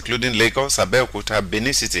cities including Lagos, Abeokuta,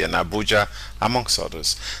 Benin City and Abuja, amongst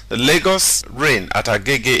others. The Lagos rain at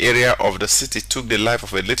Agege area of the city took the life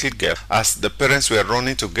of a little girl as the parents were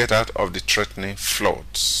running to get out of the threatening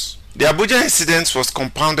floods. The Abuja incident was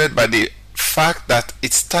compounded by the fact that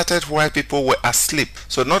it started while people were asleep,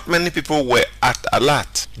 so not many people were at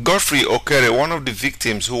alert. Godfrey Okere, one of the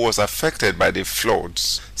victims who was affected by the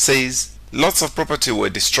floods, says lots of property were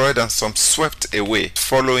destroyed and some swept away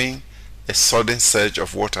following a sudden surge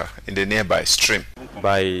of water in the nearby stream.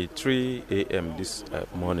 By 3 a.m. this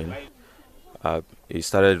morning, it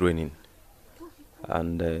started raining,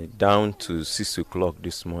 and down to 6 o'clock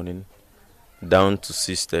this morning, down to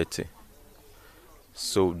 6:30.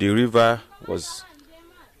 So the river was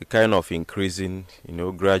kind of increasing,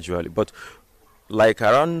 gradually. But like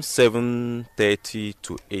around 7:30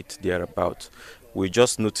 to 8 thereabout, we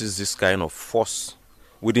just noticed this kind of force.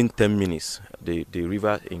 Within 10 minutes, the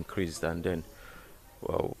river increased, and then,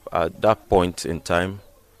 at that point in time,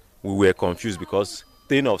 we were confused because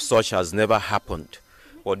thing of such has never happened.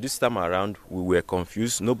 But this time around, we were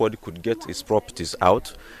confused. Nobody could get his properties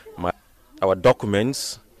out. Our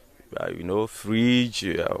documents, fridge,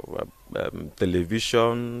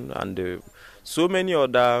 television, and so many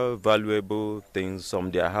other valuable things.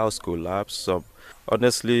 Some their house collapsed. Some,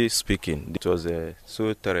 honestly speaking, it was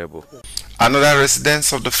so terrible. Another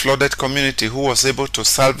resident of the flooded community who was able to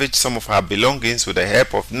salvage some of her belongings with the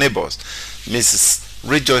help of neighbors, Mrs.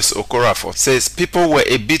 Rejoice Okorafor, says people were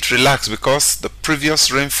a bit relaxed because the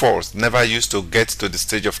previous rainfalls never used to get to the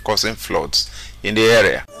stage of causing floods in the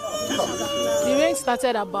area. The rain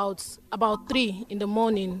started about 3 in the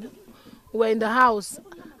morning. We were in the house,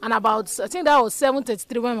 and I think that was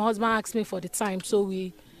 7:33 when my husband asked me for the time. So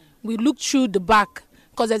we looked through the back,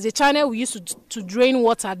 because there's a channel we used to drain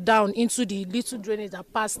water down into the little drainage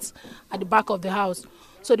that passed at the back of the house.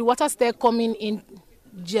 So the water started coming in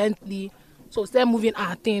gently. So we started moving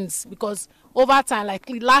our things, because over time, like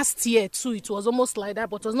last year too, it was almost like that,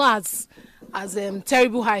 but it was not as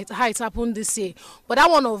terrible how it happened this year. But that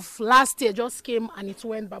one of last year just came and it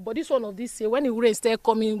went back. But this one of this year, when the rain started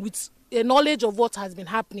coming with a knowledge of what has been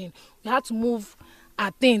happening, we had to move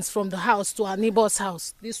our things from the house to our neighbor's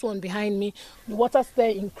house. This one behind me, the water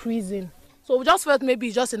started increasing. So we just felt maybe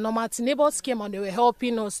it's just a normal thing. Neighbors came and they were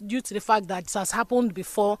helping us due to the fact that it has happened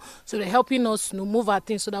before. So they're helping us to move our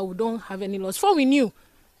things so that we don't have any loss. Before we knew,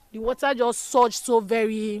 the water just surged so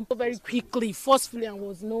very quickly, forcefully, and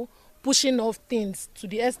was pushing off things to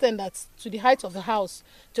the extent that to the height of the house,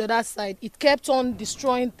 to the other side, it kept on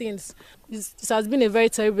destroying things. It has been a very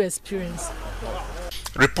terrible experience.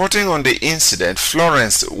 Reporting on the incident,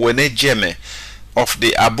 Florence Wenejeme of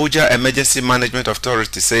the Abuja Emergency Management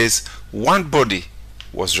Authority says one body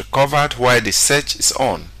was recovered while the search is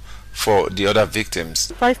on for the other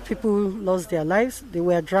victims. 5 people lost their lives. They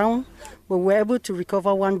were drowned. We were able to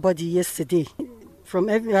recover one body yesterday. From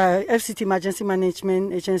FCT Emergency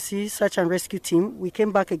Management Agency Search and Rescue Team, we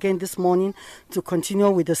came back again this morning to continue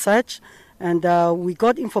with the search, and we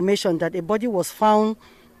got information that a body was found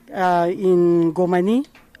in Gomani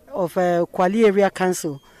of Kwali Area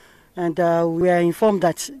Council, and we are informed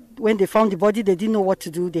that when they found the body, they didn't know what to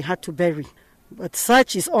do, they had to bury. But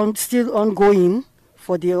search is still ongoing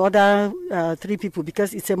for the other 3 people,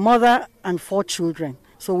 because it's a mother and 4 children.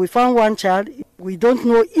 So we found one child. We don't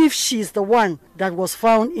know if she's the one that was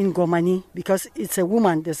found in Gomani, because it's a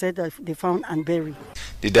woman, they said, that they found and buried.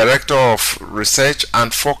 The Director of Research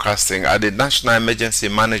and Forecasting at the National Emergency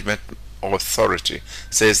Management Authority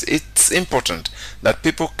says it's important that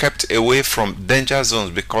people kept away from danger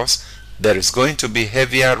zones because there is going to be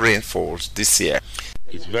heavier rainfalls this year.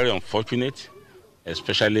 It's very unfortunate,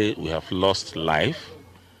 especially we have lost life.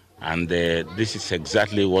 And this is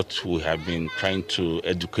exactly what we have been trying to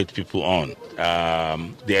educate people on.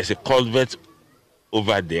 There's a culvert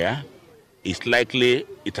over there. It's likely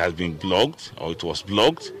it has been blocked, or it was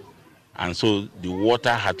blocked. And so the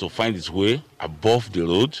water had to find its way above the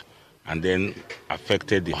road and then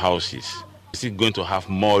affected the houses. We're still going to have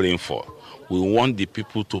more rainfall. We want the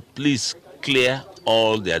people to please clear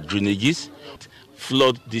all their drainages.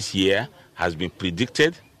 Flood this year has been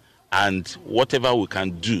predicted, and whatever we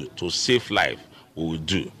can do to save life, we will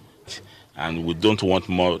do. And we don't want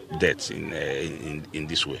more deaths in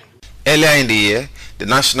this way. Earlier in the year, the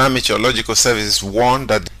National Meteorological Service warned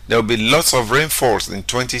that there will be lots of rainfalls in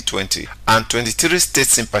 2020, and 23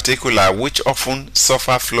 states in particular, which often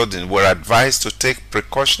suffer flooding, were advised to take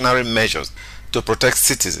precautionary measures to protect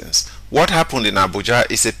citizens. What happened in Abuja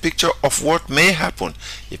is a picture of what may happen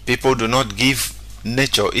if people do not give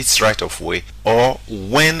nature its right of way, or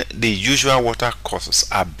when the usual water courses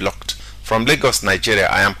are blocked. From Lagos, Nigeria,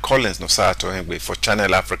 I am Collins Nosara Tohengwe for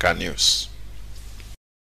Channel Africa News.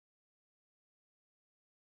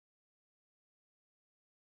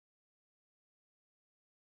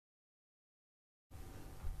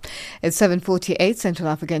 It's 7:48 Central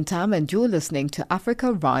African Time, and you're listening to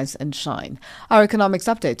Africa Rise and Shine. Our economics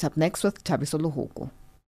update up next with Thabiso Lohoko.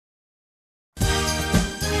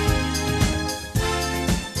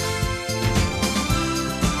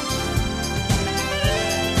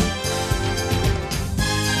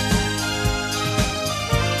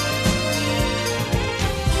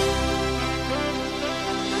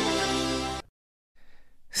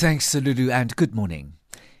 Thanks, Lulu, and good morning.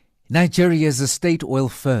 Nigeria's state oil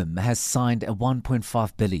firm has signed a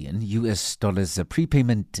 $1.5 billion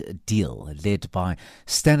prepayment deal led by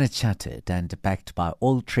Standard Chartered and backed by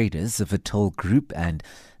oil traders Vitol Group and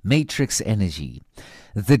Matrix Energy.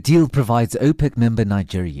 The deal provides OPEC member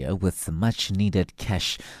Nigeria with much needed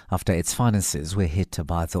cash after its finances were hit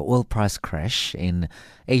by the oil price crash in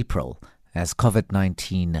April as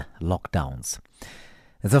COVID-19 lockdowns.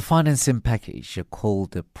 The financing package,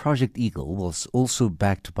 called Project Eagle, was also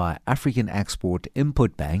backed by African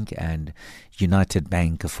Export-Import Bank and United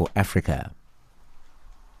Bank for Africa.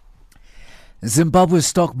 Zimbabwe's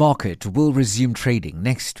stock market will resume trading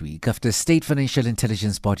next week after State Financial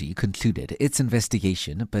Intelligence Body concluded its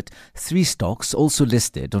investigation, but 3 stocks also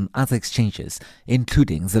listed on other exchanges,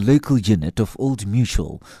 including the local unit of Old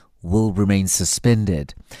Mutual, will remain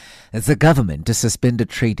suspended. The government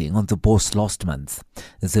suspended trading on the bourse last month.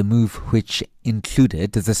 The move, which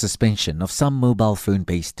included the suspension of some mobile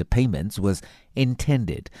phone-based payments, was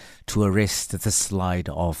intended to arrest the slide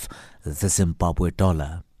of the Zimbabwe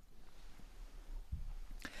dollar.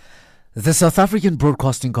 The South African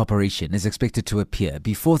Broadcasting Corporation is expected to appear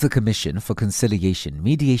before the Commission for Conciliation,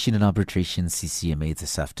 Mediation and Arbitration CCMA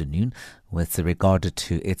this afternoon with regard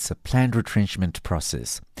to its planned retrenchment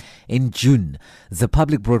process. In June, the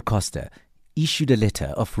public broadcaster issued a letter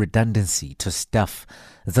of redundancy to staff.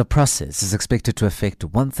 The process is expected to affect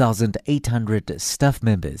 1,800 staff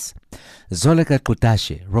members. Zoleka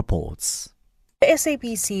Kutashe reports. The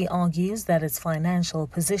SABC argues that its financial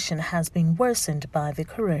position has been worsened by the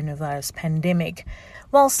coronavirus pandemic.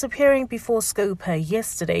 Whilst appearing before Scopa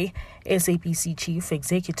yesterday, SABC Chief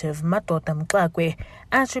Executive Madoda Mxakwe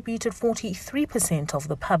attributed 43% of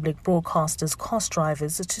the public broadcaster's cost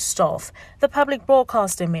drivers to staff. The public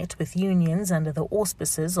broadcaster met with unions under the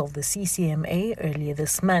auspices of the CCMA earlier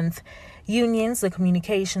this month. Unions, the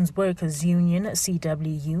Communications Workers Union,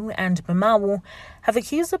 CWU, and BMAWU, have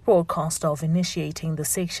accused the broadcaster of initiating the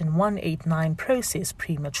Section 189 process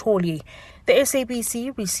prematurely. The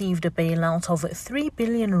SABC received a bailout of 3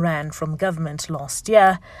 billion rand from government last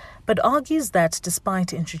year, but argues that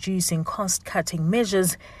despite introducing cost-cutting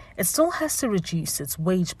measures, it still has to reduce its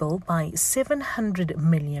wage bill by 700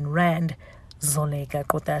 million rand. Zoleka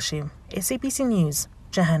Kotashi, SABC News,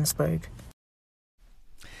 Johannesburg.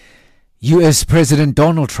 U.S. President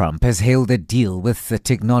Donald Trump has hailed a deal with the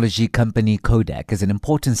technology company Kodak as an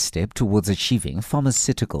important step towards achieving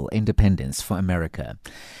pharmaceutical independence for America.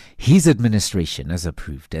 His administration has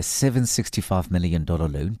approved a $765 million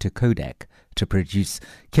loan to Kodak to produce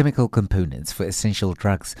chemical components for essential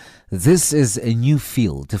drugs. This is a new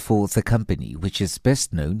field for the company, which is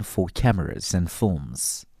best known for cameras and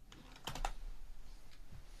films.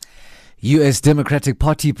 U.S. Democratic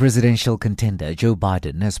Party presidential contender Joe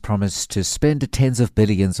Biden has promised to spend tens of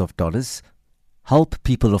billions of dollars, help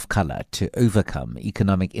people of color to overcome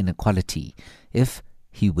economic inequality if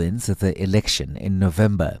he wins the election in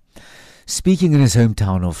November. Speaking in his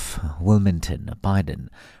hometown of Wilmington, Biden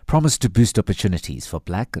promised to boost opportunities for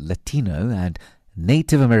Black, Latino, and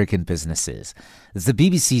Native American businesses. The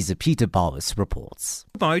BBC's Peter Bowers reports.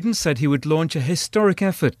 Biden said he would launch a historic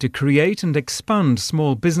effort to create and expand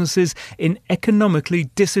small businesses in economically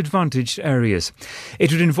disadvantaged areas.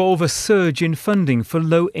 It would involve a surge in funding for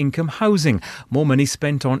low-income housing, more money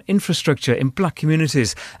spent on infrastructure in black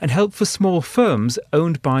communities, and help for small firms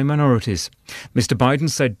owned by minorities. Mr. Biden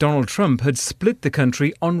said Donald Trump had split the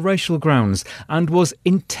country on racial grounds and was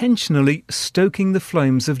intentionally stoking the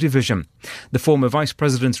flames of division. The former vice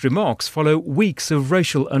president's remarks follow weeks of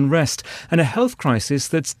racial unrest and a health crisis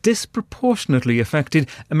that's disproportionately affected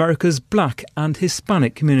America's black and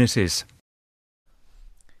Hispanic communities.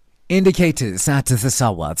 Indicators at the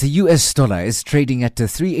Sawa. The US dollar is trading at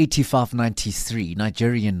 385.93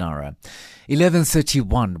 Nigerian naira,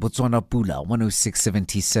 11.31 Botswana pula,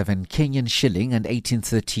 106.77 Kenyan shilling, and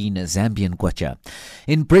 18.13 Zambian kwacha.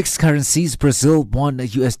 In BRICS currencies, Brazil 1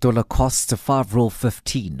 US dollar costs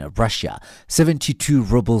 5.15, Russia 72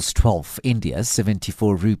 rubles 12, India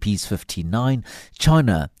 74 rupees 59,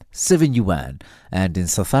 China 7 yuan, and in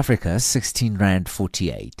South Africa 16 rand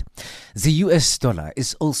 48. The US dollar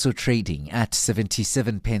is also trading at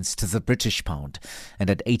 77 pence to the British pound and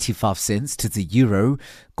at 85 cents to the euro.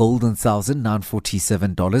 Gold $1,000,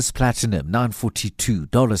 $947, platinum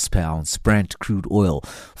 $942 per ounce, Brent crude oil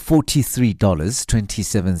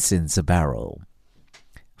 $43.27 a barrel.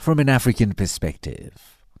 From an African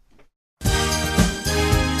perspective.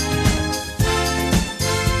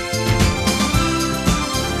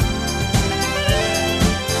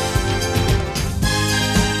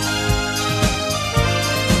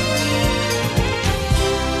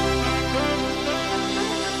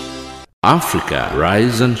 Africa,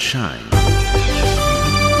 rise and shine.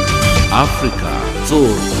 Africa,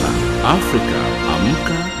 zorka. Africa,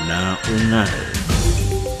 amka na ung'are.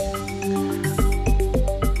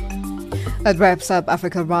 That wraps up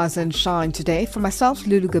Africa Rise and Shine today. For myself,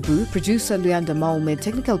 Lulu Gabu, producer Luanda Maume,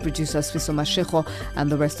 technical producer Sfiso Mashiko,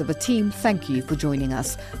 and the rest of the team, thank you for joining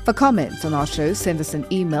us. For comments on our show, send us an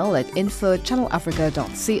email at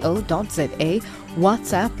info@channelafrica.co.za,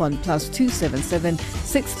 WhatsApp on +277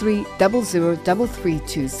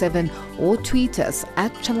 63003327, or tweet us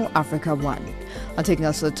at Channel Africa 1. And taking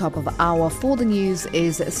us to the top of the hour for the news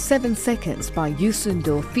is 7 Seconds by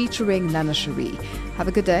Yusundo featuring Nana Cherie. Have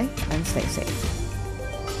a good day and stay safe.